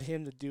wanted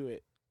him to do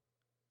it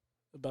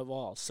above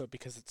all. So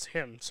because it's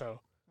him, so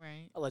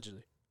right.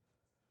 Allegedly.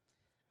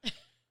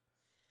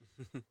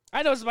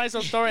 I know it's a nice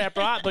little story I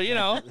brought, but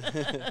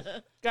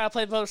gotta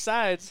play both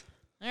sides.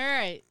 All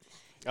right.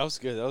 That was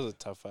good. That was a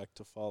tough act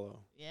to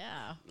follow.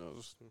 Yeah.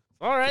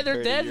 All right,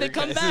 they're dead. They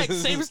come back.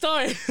 Same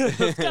story.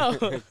 Let's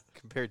go.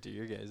 Compared to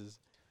your guys's.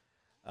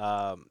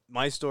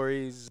 My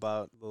story's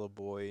about a little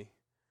boy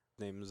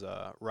named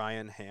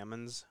Ryan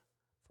Hammonds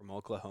from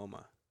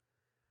Oklahoma.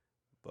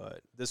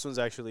 But this one's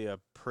actually a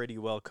pretty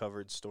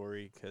well-covered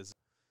story because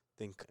I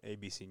think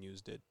ABC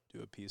News did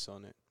do a piece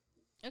on it.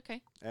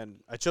 Okay. And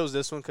I chose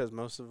this one because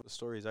most of the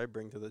stories I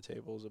bring to the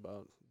table is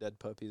about dead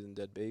puppies and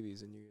dead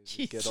babies, and you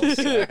guys get all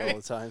sad all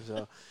the time.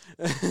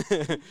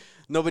 So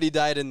nobody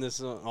died in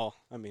this. Well,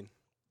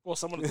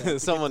 someone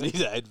died. someone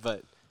died,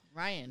 but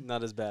Ryan.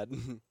 not as bad.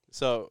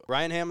 So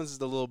Ryan Hammonds is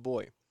the little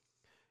boy.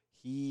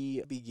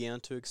 He began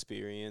to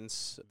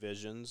experience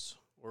visions,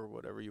 or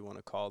whatever you want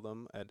to call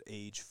them, at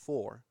age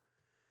 4.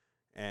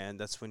 And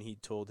that's when he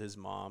told his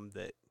mom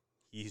that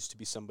he used to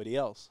be somebody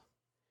else.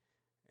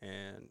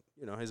 And,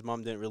 his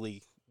mom didn't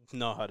really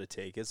know how to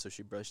take it, so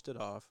she brushed it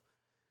off.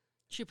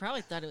 She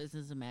probably thought it was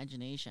his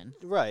imagination.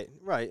 Right.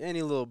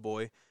 Any little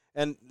boy.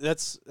 And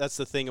that's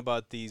the thing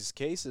about these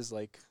cases,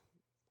 like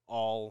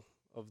all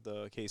of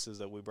the cases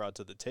that we brought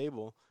to the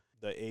table,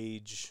 the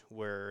age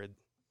where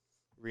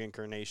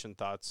reincarnation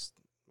thoughts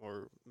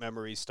or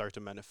memories start to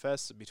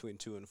manifest between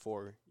 2 and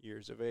 4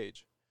 years of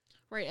age.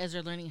 Right, as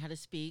they're learning how to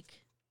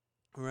speak.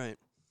 Right.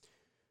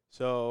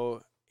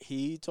 So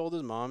he told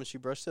his mom, she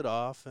brushed it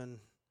off, and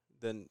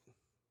then,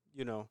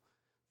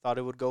 thought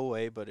it would go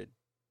away, but it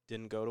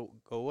didn't go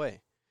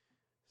away.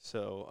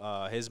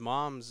 So his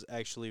mom's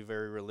actually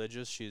very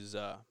religious. She's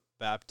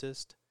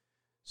Baptist,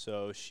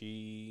 so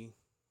she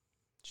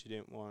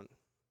didn't want.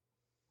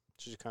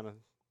 She just kind of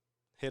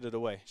hid it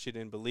away. She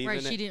didn't believe Right,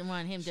 in it. she didn't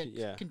want him to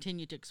Yeah.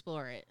 continue to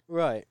explore it.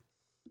 Right.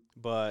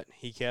 But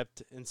he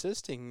kept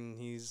insisting.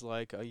 He's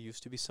like, I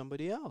used to be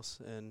somebody else,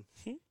 and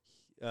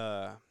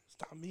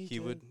Stop me. he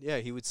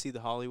would see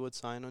the Hollywood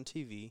sign on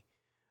TV,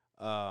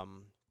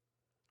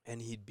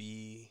 and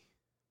he'd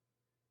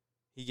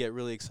get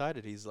really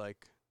excited. He's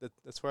like,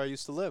 that's where I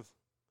used to live.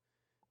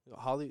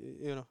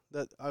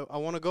 That I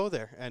want to go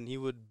there, and he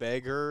would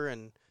beg her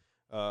and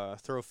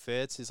throw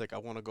fits. He's like, I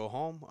want to go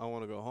home. I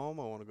want to go home.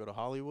 I want to go to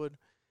Hollywood,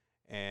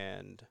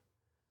 and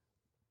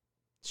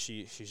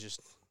she just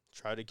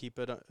tried to keep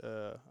it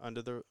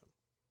under the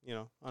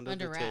under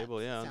the Wraps, table,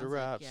 sounds under like,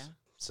 wraps. yeah.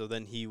 So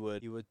then he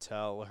would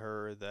tell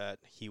her that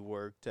he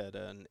worked at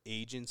an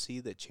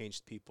agency that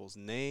changed people's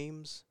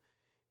names.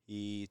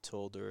 He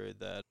told her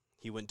that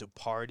he went to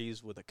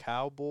parties with a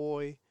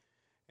cowboy,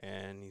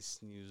 and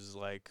he was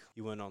like,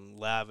 he went on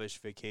lavish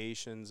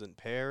vacations in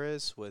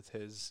Paris with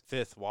his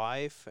fifth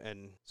wife.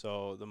 And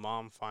so the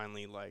mom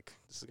finally like,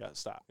 this has got to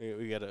stop.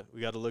 We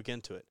gotta look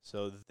into it.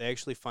 So they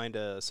actually find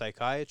a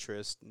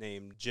psychiatrist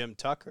named Jim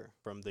Tucker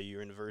from the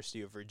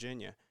University of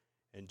Virginia.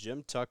 And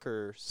Jim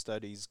Tucker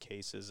studies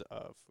cases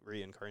of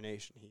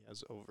reincarnation. He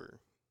has over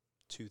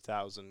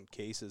 2,000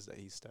 cases that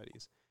he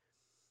studies.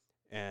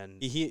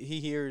 And he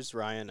hears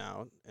Ryan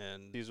out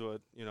and sees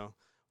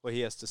what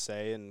he has to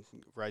say, and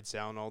writes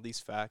down all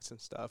these facts and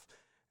stuff.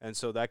 And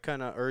so that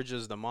kind of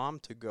urges the mom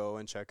to go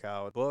and check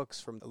out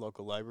books from the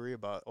local library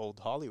about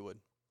old Hollywood.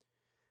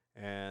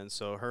 And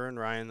so her and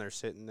Ryan, they're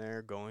sitting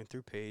there going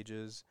through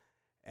pages,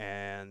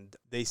 and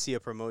they see a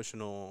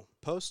promotional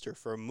poster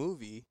for a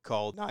movie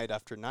called Night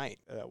After Night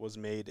that was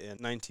made in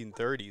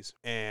 1930s.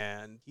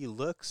 And he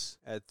looks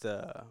at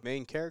the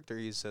main character.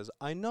 He says,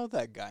 I know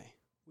that guy.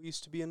 We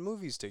used to be in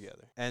movies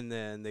together. And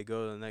then they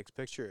go to the next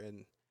picture,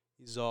 and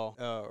he's all,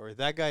 or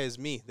that guy is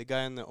me. The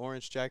guy in the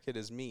orange jacket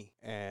is me.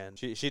 And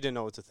she didn't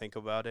know what to think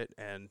about it,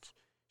 and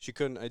she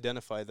couldn't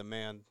identify the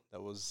man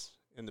that was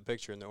in the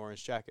picture in the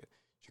orange jacket.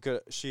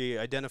 She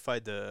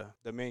identified the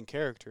main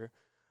character,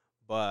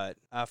 but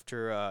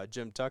after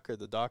Jim Tucker,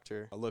 the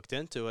doctor, looked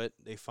into it,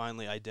 they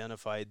finally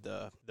identified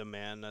the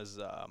man as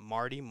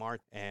Marty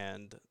Martin.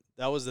 And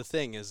that was the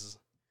thing, is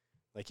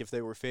like, if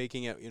they were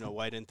faking it,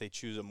 why didn't they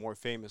choose a more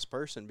famous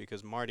person?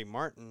 Because Marty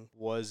Martin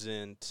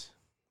wasn't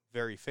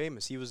very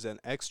famous. He was an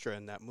extra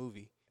in that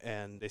movie.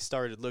 And they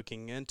started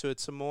looking into it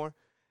some more.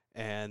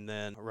 And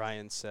then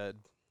Ryan said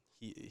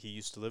he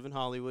used to live in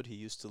Hollywood. He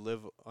used to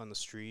live on the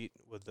street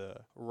with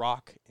a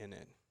rock in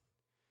it.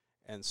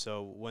 And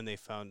so when they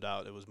found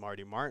out it was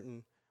Marty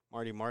Martin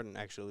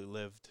actually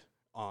lived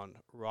on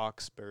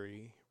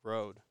Roxbury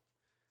Road.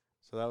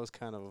 So that was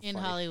kind of In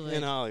funny. Hollywood.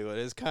 In Hollywood.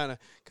 It's kind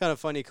of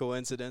funny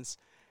coincidence.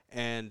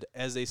 And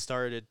as they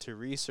started to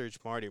research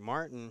Marty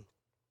Martin,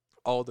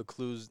 all the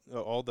clues,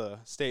 all the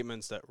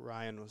statements that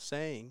Ryan was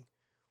saying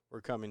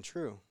were coming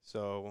true.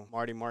 So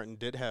Marty Martin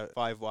did have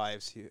 5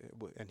 wives,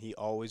 and he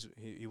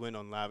went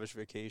on lavish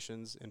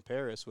vacations in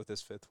Paris with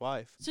his 5th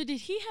wife. So did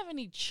he have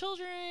any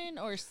children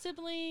or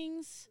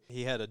siblings?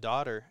 He had a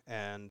daughter,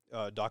 and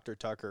Dr.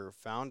 Tucker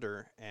found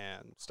her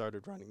and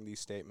started running these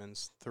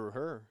statements through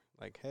her.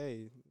 Like,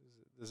 hey,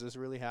 does this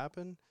really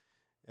happen?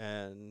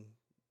 And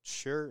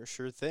sure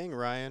thing,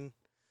 Ryan.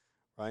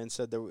 Ryan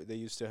said they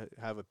used to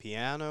have a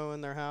piano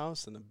in their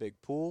house and a big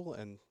pool,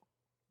 and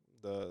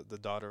the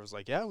daughter was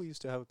like, yeah, we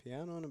used to have a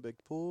piano and a big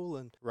pool.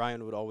 And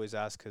Ryan would always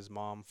ask his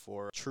mom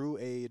for True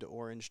Aid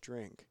orange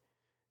drink,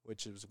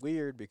 which is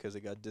weird because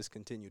it got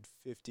discontinued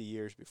 50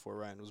 years before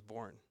Ryan was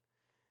born.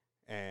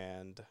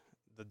 And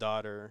the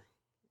daughter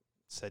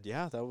said,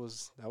 yeah, that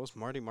was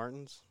Marty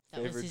Martin's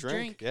favorite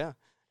drink. Yeah.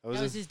 That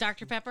was his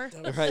Dr. Pepper?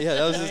 Right, yeah,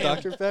 that was his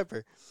Dr.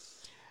 Pepper.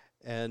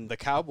 And the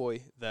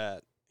cowboy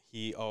that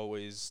he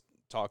always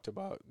talked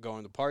about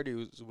going to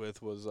parties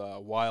with was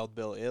Wild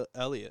Bill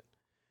Elliott.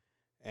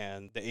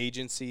 And the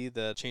agency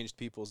that changed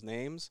people's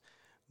names,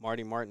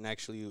 Marty Martin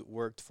actually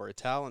worked for a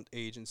talent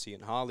agency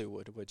in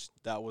Hollywood, which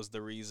that was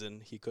the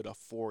reason he could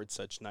afford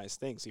such nice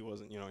things. He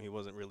wasn't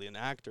really an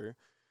actor.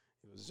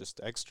 He was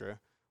just extra.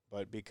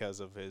 But because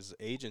of his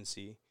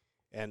agency,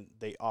 and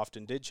they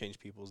often did change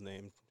people's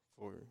names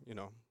for,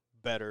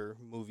 better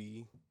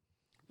movie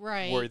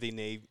worthy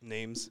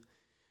names.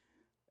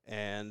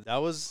 And that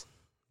was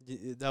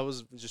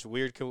just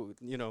weird.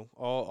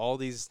 All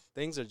these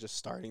things are just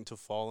starting to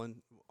fall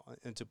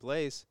into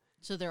place.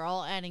 So they're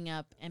all adding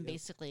up, and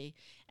basically,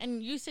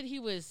 and you said he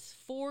was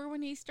 4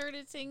 when he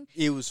started singing?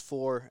 He was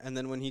 4, and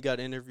then when he got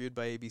interviewed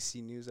by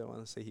ABC News, I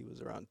want to say he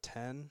was around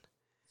 10.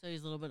 So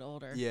he's a little bit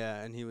older.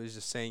 Yeah, and he was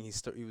just saying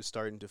he was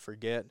starting to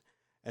forget.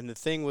 And the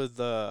thing with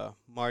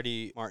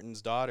Marty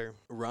Martin's daughter,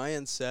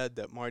 Ryan said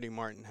that Marty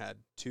Martin had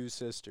 2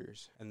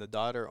 sisters, and the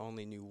daughter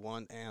only knew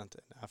one aunt.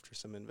 And after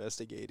some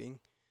investigating,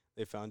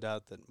 they found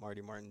out that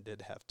Marty Martin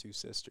did have 2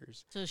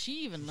 sisters. So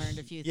she even learned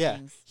a few Yeah,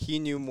 things. he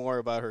knew more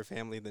about her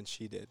family than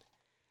she did.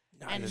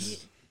 And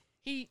Nice.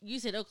 you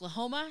said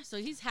Oklahoma, so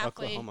he's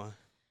halfway Oklahoma.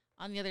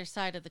 on the other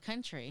side of the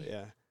country.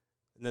 Yeah.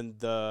 And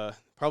then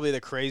probably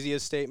the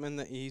craziest statement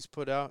that he's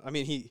put out. I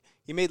mean, he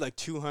made like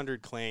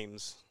 200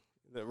 claims.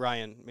 That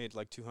Ryan made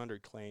like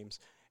 200 claims,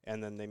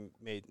 and then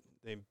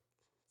they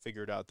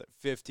figured out that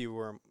 50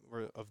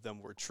 of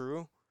them were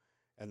true,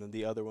 and then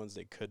the other ones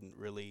they couldn't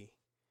really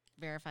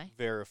Verify.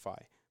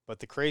 But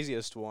the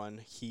craziest one,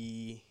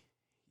 he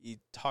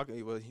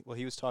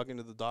was talking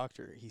to the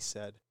doctor. He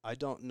said, "I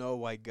don't know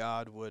why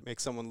God would make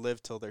someone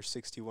live till they're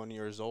 61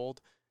 years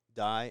old,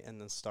 die, and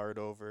then start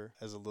over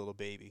as a little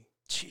baby."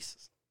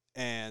 Jesus.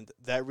 And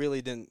that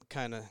really didn't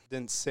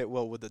sit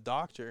well with the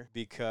doctor,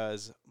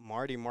 because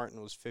Marty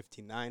Martin was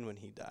 59 when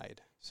he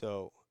died.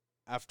 So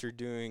after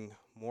doing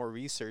more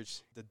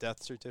research, the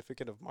death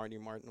certificate of Marty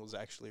Martin was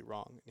actually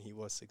wrong, and he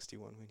was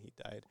 61 when he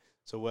died.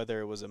 So whether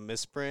it was a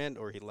misprint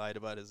or he lied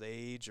about his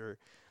age or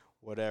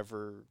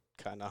whatever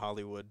kind of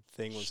Hollywood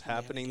thing was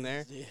happening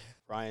there, Yeah.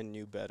 Ryan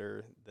knew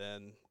better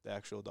than the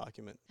actual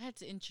document.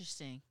 That's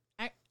interesting.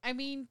 I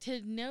mean,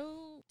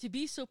 to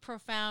be so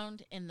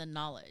profound in the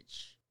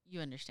knowledge, you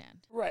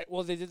understand. Right.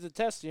 Well, they did the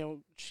test. You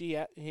know, he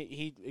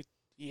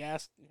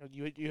asked,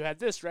 you had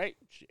this right?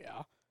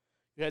 Yeah.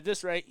 You had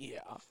this right? Yeah.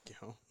 You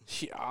know?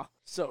 Yeah.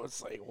 So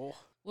it's like, well,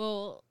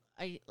 Well,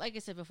 like I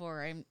said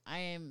before, I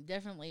am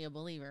definitely a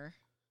believer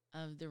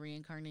of the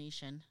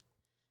reincarnation.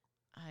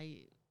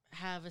 I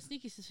have a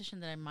sneaky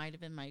suspicion that I might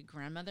have been my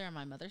grandmother on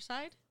my mother's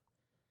side.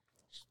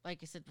 Like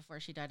I said before,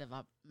 she died of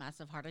a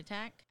massive heart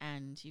attack,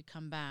 and you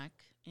come back,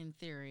 in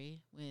theory,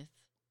 with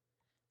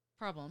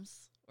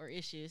problems or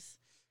issues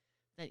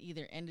that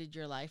either ended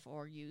your life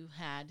or you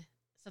had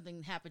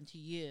something happen to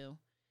you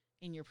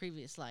in your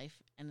previous life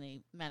and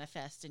they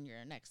manifest in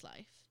your next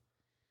life.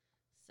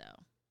 So,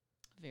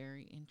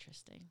 very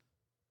interesting.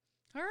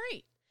 All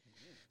right.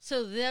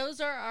 So those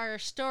are our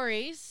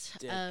stories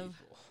dead of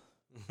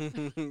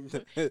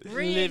people.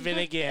 Re- Living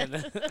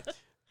again.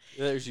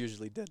 There's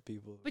usually dead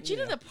people. But you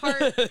know Yeah. the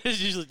part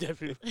There's usually dead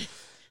people.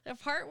 the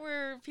part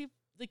where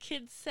the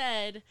kids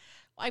said,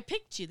 "I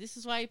picked you. This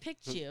is why I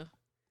picked you."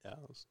 Yeah,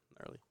 that was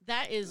gnarly.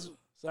 That is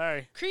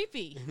Sorry.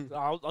 creepy.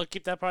 I'll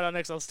keep that part on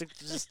next. I'll stick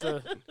to just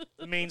the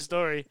main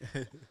story.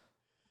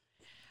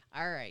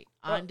 All right,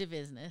 Well- on to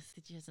business.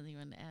 Did you have something you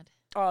wanted to add?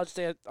 Oh, I'll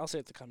say it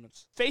in the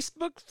comments.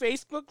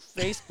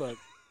 Facebook.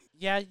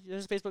 Yeah,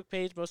 there's a Facebook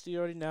page. Most of you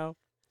already know.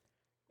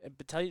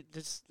 But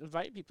just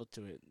invite people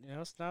to it. You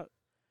know, it's not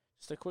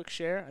just a quick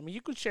share. I mean,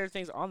 you can share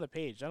things on the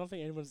page. I don't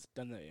think anyone's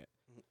done that yet.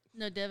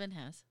 No, Devin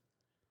has.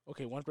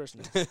 Okay, one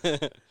person. I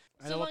So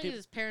know long what as people.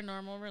 it's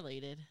paranormal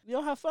related. You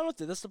know, have fun with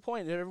it. That's the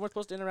point. Everyone's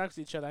supposed to interact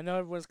with each other. I know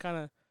everyone's kind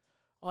of,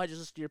 oh, I just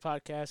listen to your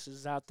podcast.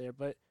 It's out there,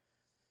 but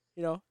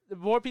you know, the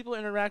more people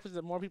interact with it,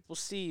 the more people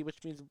see,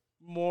 which means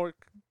more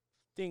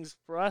things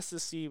for us to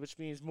see, which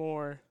means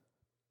more,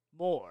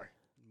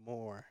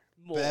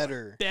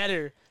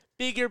 Better.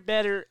 bigger,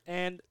 better,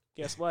 and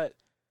guess what?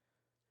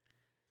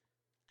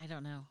 I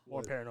don't know.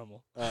 More What?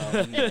 paranormal.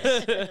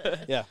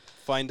 Yeah,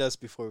 find us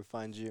before we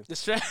find you.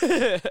 That's right.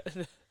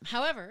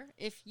 However,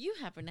 if you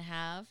happen to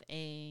have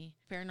a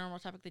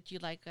paranormal topic that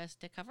you'd like us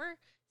to cover,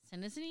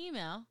 send us an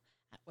email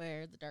at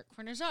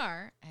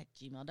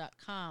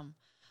wherethedarkcorners@gmail.com.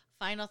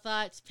 Final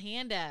thoughts,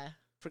 Panda.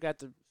 Forgot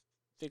to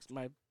fix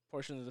my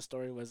portion of the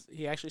story. Was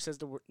he actually says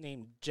the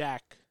name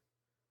Jack,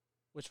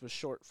 which was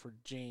short for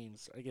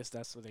James. I guess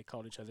that's what they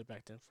called each other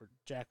back then. For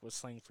Jack was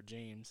slang for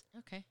James.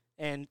 Okay.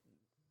 And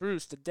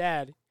Bruce, the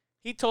dad,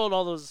 he told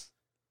all those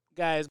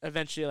guys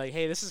eventually, like,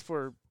 hey, this is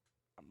for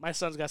my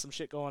son's got some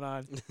shit going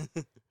on.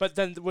 But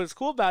then what's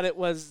cool about it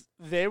was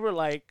they were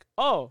like,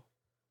 oh,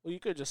 well, you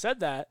could have just said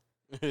that.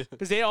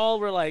 Because they all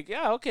were like,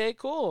 yeah, okay,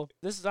 cool.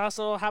 This is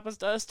also happens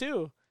to us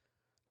too.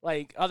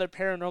 Like other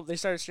paranormal, they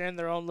started sharing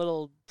their own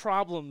little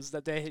problems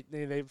that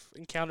they've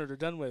encountered or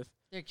done with.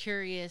 They're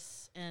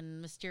curious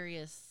and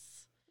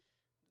mysterious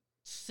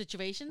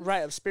situations. Right,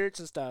 of spirits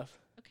and stuff.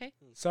 Okay.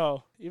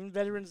 So even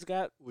veterans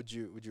got. Would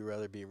you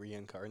rather be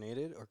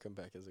reincarnated or come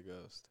back as a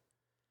ghost?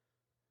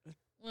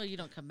 Well, you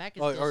don't come back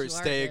as Or, ghost, or you are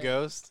stay a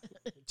ghost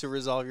to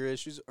resolve your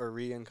issues, or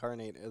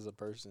reincarnate as a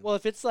person? Well,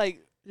 if it's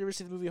like, you ever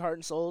see the movie Heart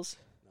and Souls?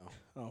 No.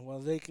 Oh well,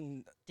 they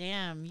can.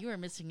 Damn, you are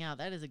missing out.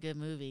 That is a good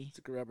movie. It's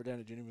a good Robert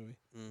Downey Jr. movie.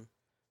 Mm.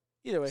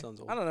 Either way, Sounds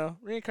old. I don't know.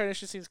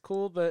 Reincarnation seems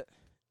cool, but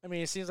I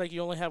mean, it seems like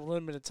you only have a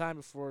limited time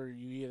before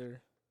you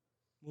either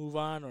move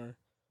on or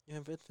You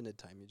have infinite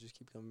time. You just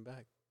keep coming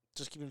back.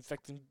 just keep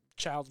infecting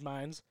child's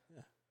minds.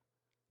 Yeah.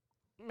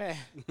 Meh.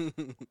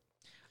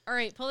 All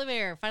right, Polar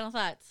Bear, final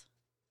thoughts.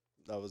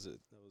 That was it.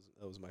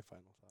 That was my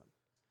final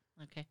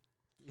Okay.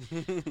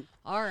 thought.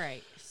 All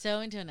right. So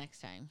until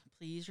next time,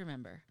 please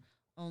remember,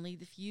 only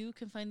the few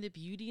can find the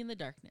beauty in the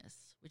darkness,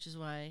 which is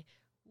why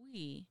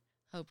we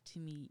hope to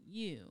meet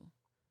you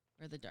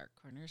where the dark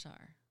corners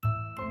are.